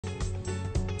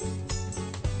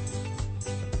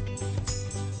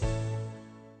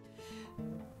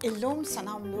Illum sa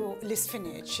nagħmlu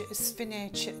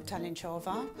l-sfineg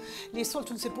tal-inċova li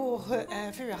soltu nsibuh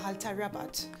fir-raħal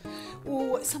tar-Rabat.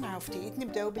 U sa naraw ftit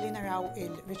nibdew billi naraw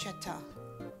il-riċetta.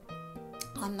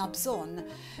 Għandna bżonn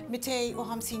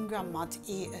 250 gramma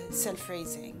dqiq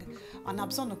self-raising. Għandna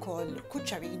bżonn ukoll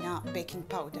kuċċarina baking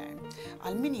powder.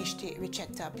 Għal min jixtieq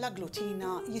riċetta bla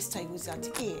glutina jista' juża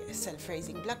dqiq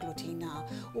self-raising bla glutina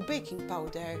u baking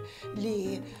powder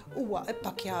li huwa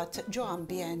ippakjat ġo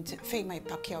ambjent fejn ma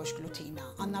jippakjawx glutina.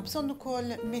 Għandna bżonn ukoll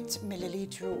 100 ml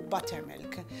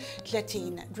buttermilk,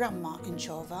 30 gramma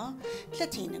inċova,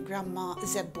 30 gramma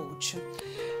żebbuġ,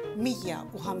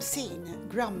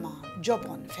 150 gramma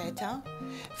ġobon feta,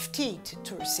 ftit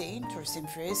tursin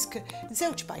frisk,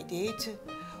 2 bajdiet,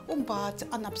 u mbagħad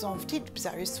għandna bżonn ftit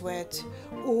bżar iswed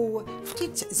u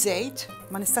ftit żejt,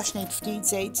 ma nistax ngħid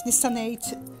ftit żejt, nista' ngħid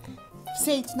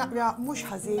żejt naqra mhux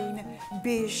ħażin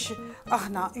biex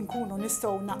aħna nkunu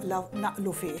nistgħu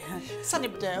naqlu fih. Sa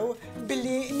nibdew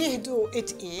billi nieħdu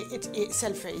it-dqiq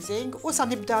self-raising u sa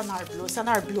nibda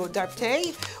narblu darbtej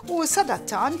u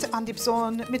sadattant għandi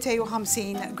bżonn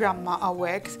 250 gramma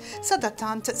hawnhekk.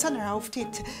 Sadattant sa naraw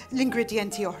ftit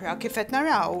l-ingredjenti oħra kif qed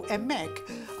naraw hemmhekk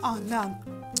għandna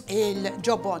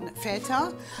il-ġobon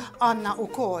feta, għandna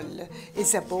wkoll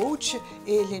iż-żebbuġ,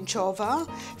 l-inċova,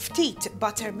 ftit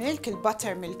buttermilk,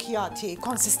 il-buttermilk jagħti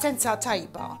konsistenza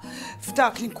tajba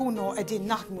f'dak li nkunu qegħdin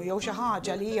naħdmu jew xi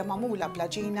ħaġa li hija magħmula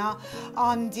bl-aġina,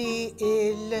 għandi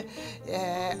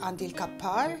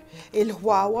l-kappar,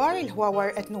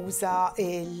 il-ħwawar qed nuża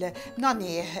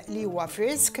il-nanieħ li huwa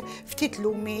frisk, ftit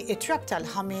lumi, it-trab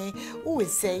tal-ħami u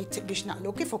ż-żejt biex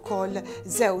naqlu kif ukoll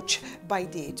 2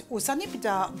 bajdiet. U sa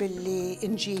nibda billi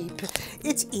nġib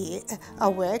it-dqiq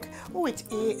hawnhekk u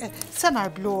it-dqiq sa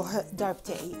narbluh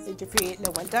darbtej. Ġifieri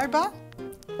l-ewwel darba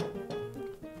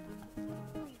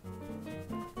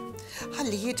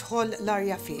ħalli jidħol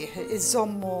l-arja fih,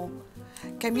 iżommu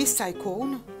kemm jista' jkun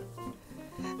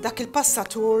dak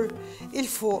il-passatur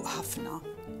il-fuq ħafna.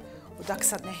 U dak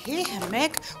sa neħħih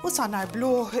hemmhekk u sa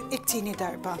narbluh it-tieni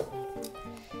darba.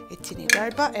 It-tieni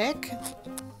darba hekk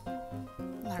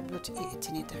narblu dqiq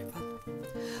it-tieni darba.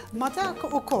 Ma dak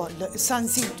ukoll sa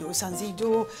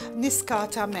nżidu niska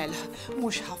ta' melħ,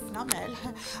 mhux ħafna melħ,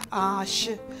 għax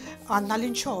għandna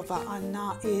l-inċova, għandna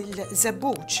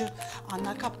il-żebbuġ,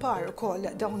 għandna l-kappar ukoll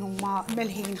dawn huma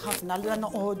melħin ħafna li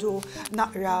noqogħdu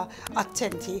naqra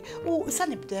attenti. U sa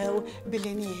nibdew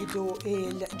billi nieħdu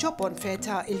il-ġobon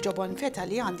feta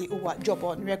li għandi huwa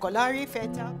ġobon regolari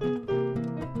feta.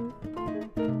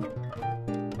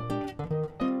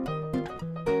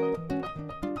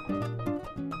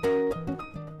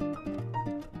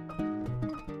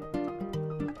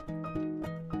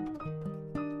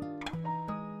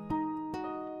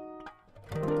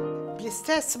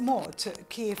 Bl-istess mod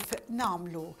kif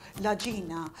nagħmlu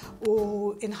l-aġina u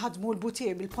nħadmu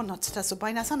l-butir bil-ponnozz ta'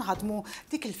 subajna sa nħadmu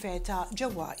dik il-feta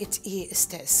ġewwa it-dqiq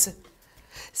stess.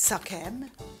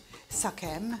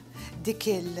 Sakemm dik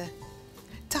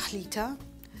il-taħlita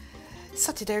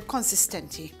sa tidher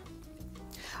konsistenti.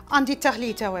 Għandi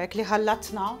taħlita hekk li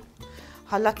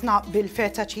ħallatna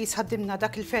bil-feta cheese, ħaddimna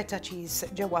dak il-feta cheese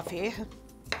ġewwa fih.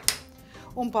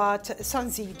 U mbagħad sa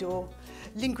nżidu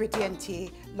l-ingredjenti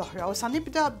l-oħra u sa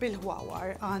nibda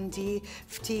bil-ħwawar, għandi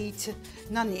ftit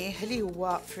nanieħ li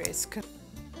huwa frisk.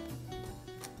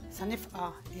 Sa nifqa'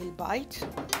 il-bajt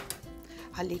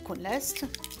ħalli jkun lest.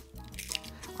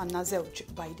 Għandna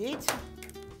 2 bajdiet,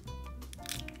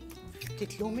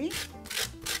 ftit lumi,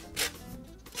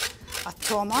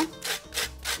 għat-toma,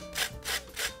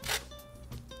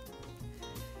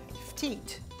 ftit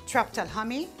trab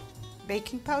tal-ħami,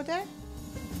 baking powder,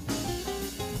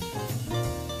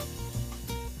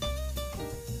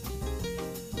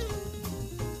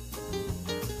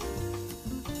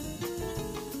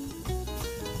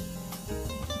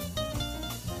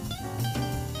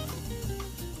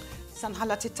 sa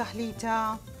nħallat it-taħlita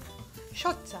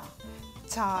xotta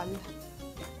ta'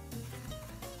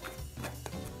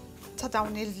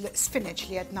 dawn il-sfineg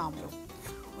li qed nagħmlu.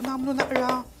 U nagħmlu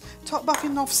naqra toqba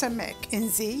fin-nofs hemmhekk.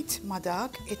 Inżid ma'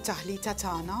 dak it-taħlita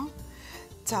tagħna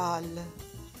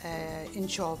tal-inċova,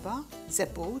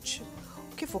 żebbuġ,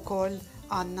 kif ukoll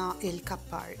għandna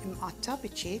il-kappar imqatta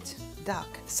biċċiet,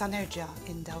 dak sa nerġa'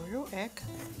 indawru hekk.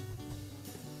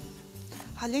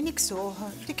 Ħalli niksuh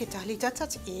dik it-taħlita ta'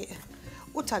 dqiq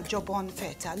u tal-ġobon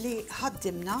feta li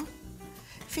ħaddimna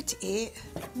fit-dqiq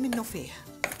minnu fih.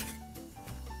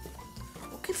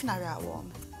 U kif narawhom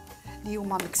li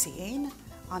huma miksijin,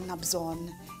 għandna bżonn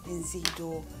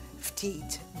inżidu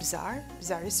ftit bżar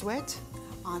iswed,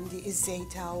 għandi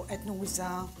iż-żejt hawn qed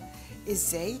nuża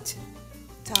iż-żejt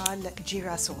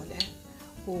tal-ġirasole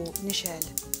u nixel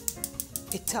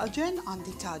it-taġen,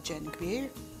 għandi taġen kbir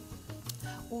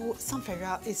u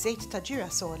sanferra iż-żejt ta'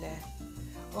 ġirasole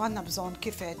u għandna bżonn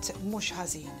kifet mhux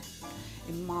ħażin.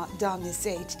 Imma dan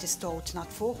iż-żejt tistgħu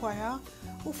tnatfuh wara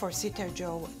u forsi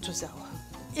terġgħu tużawh.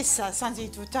 Issa sa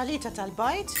nżidu talita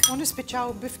tal-bajt u nispiċċaw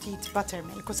bi ftit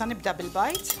buttermilk u sa nibda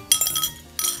bil-bajt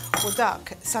u dak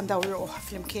sa ndawruh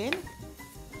flimkien.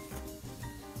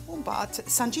 U mbagħad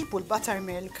sa nġibu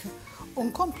l-buttermilk u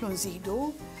nkomplu nżidu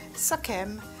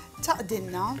sakemm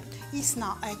taqdilna jisna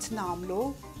qed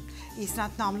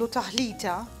nagħmlu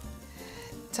taħlita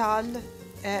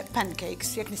tal-pancakes,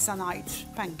 jekk nista' ngħid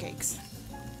pancakes.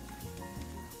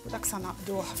 U dak sa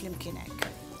naqduh flimkien hekk.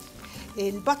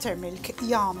 Il-buttermilk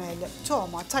jagħmel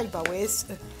toma tajba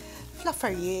wisq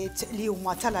fl-affarijiet li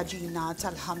huma tal-aġina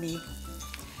tal-ħami.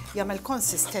 Jagħmel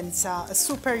konsistenza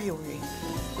superjuri.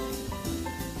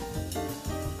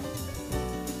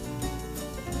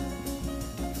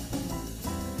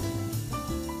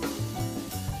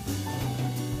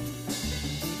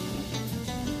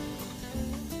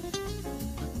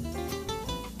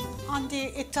 Għandi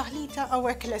it-taħlita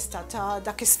hawnhekk lesta ta'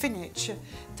 dak is-Sfineg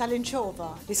tal-Anchova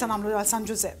li sa nagħmlu għal San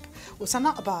Giuseppe u sa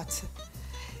naqbad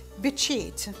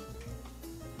biċċiet.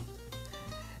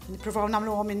 Nippruvaw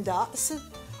nagħmluhom indaqs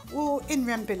u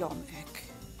nrembilhom hekk.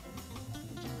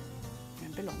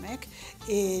 Nrembilhom hekk.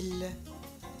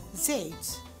 Il-żejt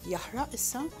jaħraq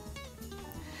issa,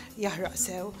 jaħraq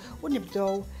sew u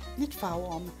nibdew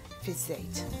nitfgħuhom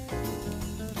fiż-żejt.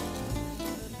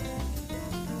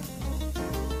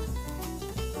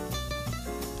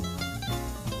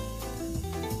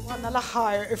 Għandna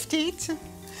l-aħħar ftit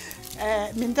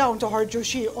minn dawn toħorġu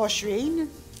xi 20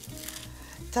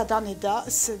 ta' dan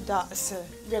id-daqs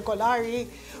regolari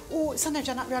u sa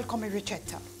nerġa' naqralkom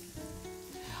ir-riċetta.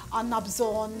 Għandna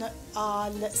bżonn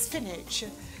għal Sfineg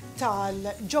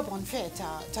tal-ġobon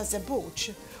feta ta' żebbuġ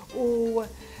u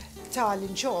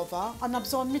tal-Anchova għandna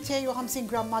bżonn 250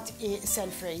 gramma dqiq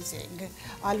self-raising.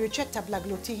 Għal riċetta bla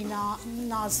glutina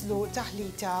nażlu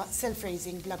taħlita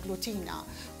self-raising bla glutina,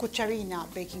 kuċċarina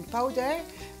baking powder,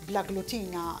 bla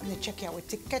glutina niċċekkjaw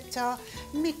it-tikketta,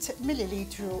 100 ml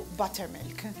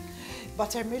buttermilk.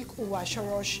 Buttermilk huwa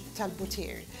xorox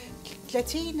tal-butir,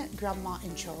 30 gramma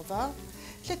Anchova,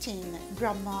 30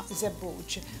 gramma żebbuġ,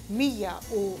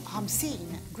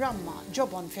 150 gramma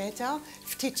ġobon feta,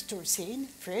 ftit tursin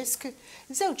frisk,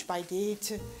 2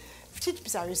 bajdiet, ftit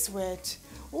bżar iswed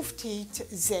u ftit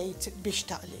żejt biex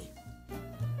taqli.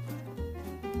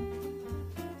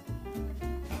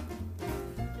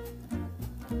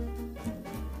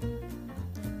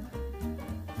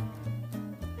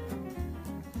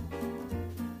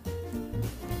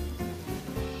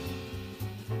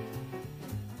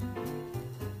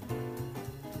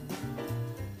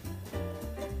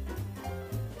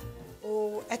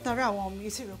 Qed narawhom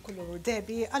jisiru kulur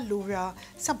debi, allura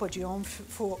sa npoġġihom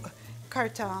fuq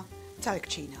karta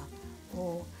tal-kċina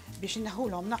u biex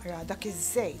inneħħulhom naqra dak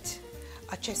iż-żejt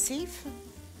aċċessiv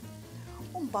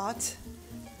u mbagħad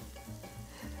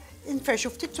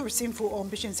inferxu ftit tursin fuqhom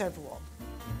biex inservuhom.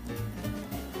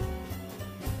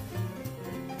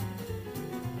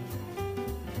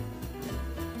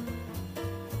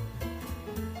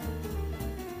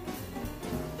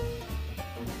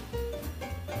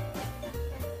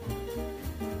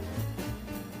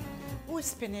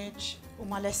 Spinach u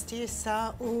malesti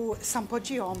issa u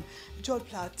sampoġġihom ġol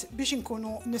platt biex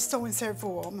inkunu nistgħu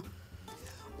nservuhom.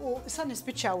 U sa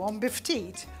nispiċċawhom bi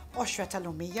ftit oxra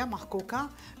tal-lumija maħkuka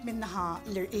min-naħa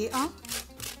l-irqiqa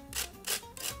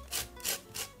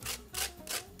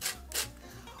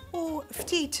u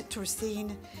ftit tursin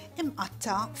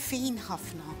imqatta fin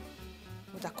ħafna.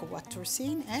 U dak huwa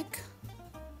t-tursin hekk.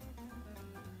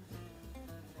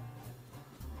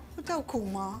 U dawk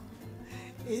huma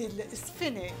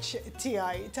il-Sfineg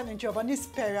tiegħi tal-Anchova,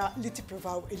 nispera li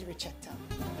tippruvaw il-riċetta.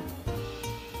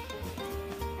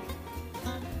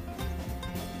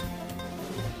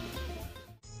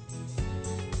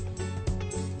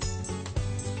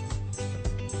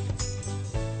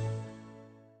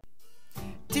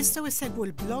 Tistgħu issegwu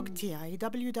l-blog tiegħi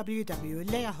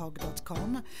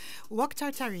www.leahogg.com u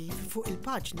aktar tarif fuq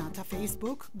il-paġna ta'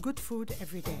 Facebook Good Food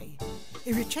Everyday.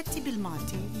 Ir-riċetti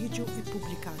bil-Malti jiġu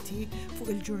ppubblikati fuq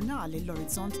il-ġurnal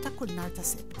l-Orizzont ta' kull nhar ta'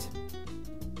 Sibt.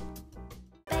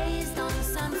 Based on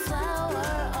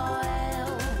sunflower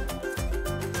oil,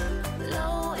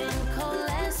 low in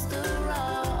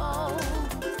cholesterol,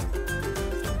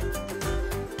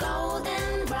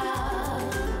 golden brown,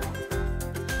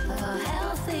 a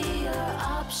healthier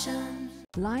option.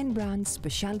 Lion Brand's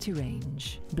specialty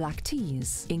range. Black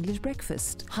teas, English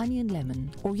breakfast, honey and lemon,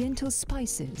 oriental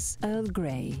spices, Earl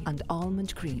Grey and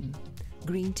almond cream.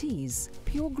 Green teas,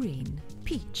 pure green,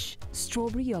 peach,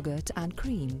 strawberry yogurt and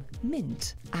cream,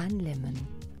 mint and lemon.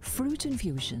 Fruit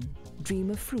infusion, dream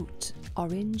of fruit,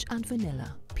 orange and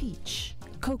vanilla, peach,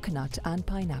 coconut and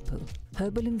pineapple,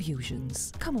 herbal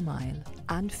infusions, chamomile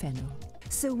and fennel.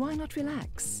 So why not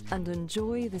relax and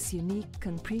enjoy this unique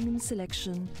and premium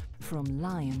selection from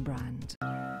Lion Brand.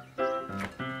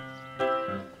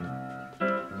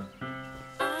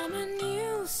 I'm a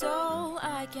new soul.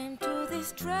 I came to this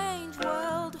strange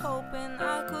world hoping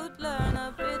I could learn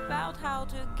a bit about how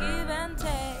to give and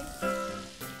take.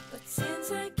 But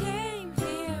since I came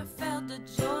here, felt the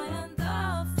joy and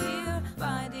the fear,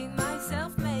 finding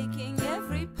myself making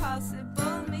every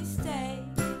possible mistake.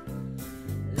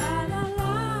 La la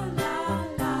la la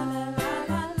la la la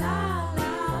la la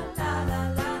la la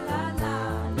la la.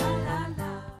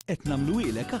 Qed nagħmlu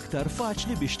ilek aktar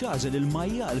faċli biex tażel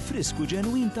il-majjal frisk u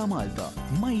ġenwin ta' Malta.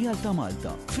 Majjal ta'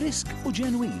 Malta, frisk u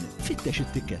ġenwin. Fittex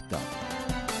it-tikketta.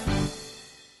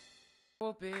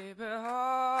 Will be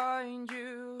behind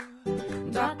you.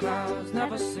 Dark clouds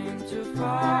never seem to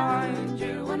find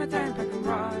you. When the time I can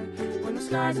ride, when the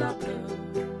skies are blue,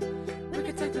 we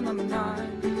could take the number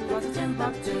 9, plus the 10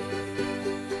 back 2.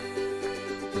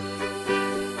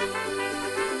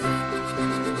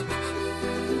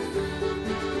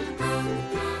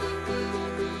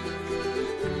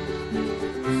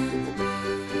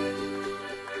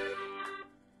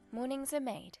 Mornings are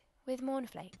made with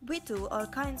Mornflake. We do all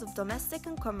kinds of domestic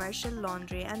and commercial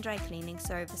laundry and dry cleaning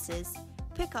services.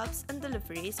 Pickups and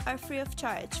deliveries are free of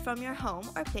charge from your home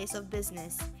or place of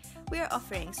business. We are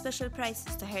offering special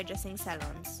prices to hairdressing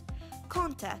salons.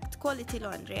 Contact Quality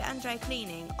Laundry and Dry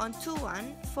Cleaning on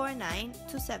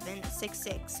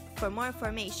 21492766 for more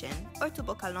information or to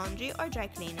book a laundry or dry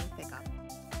cleaning pickup.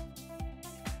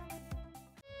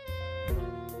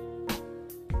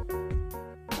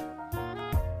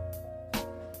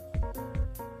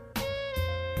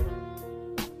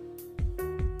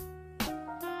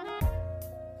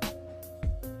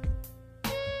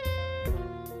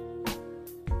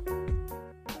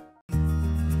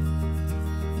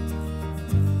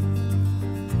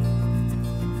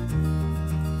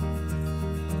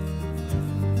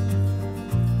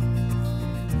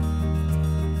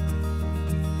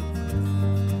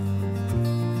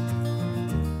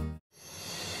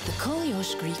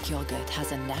 Greek yogurt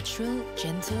has a natural,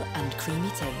 gentle and creamy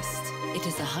taste. It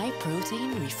is a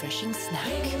high-protein, refreshing snack.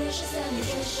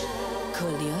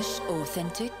 Koliosh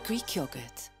Authentic Greek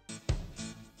Yogurt.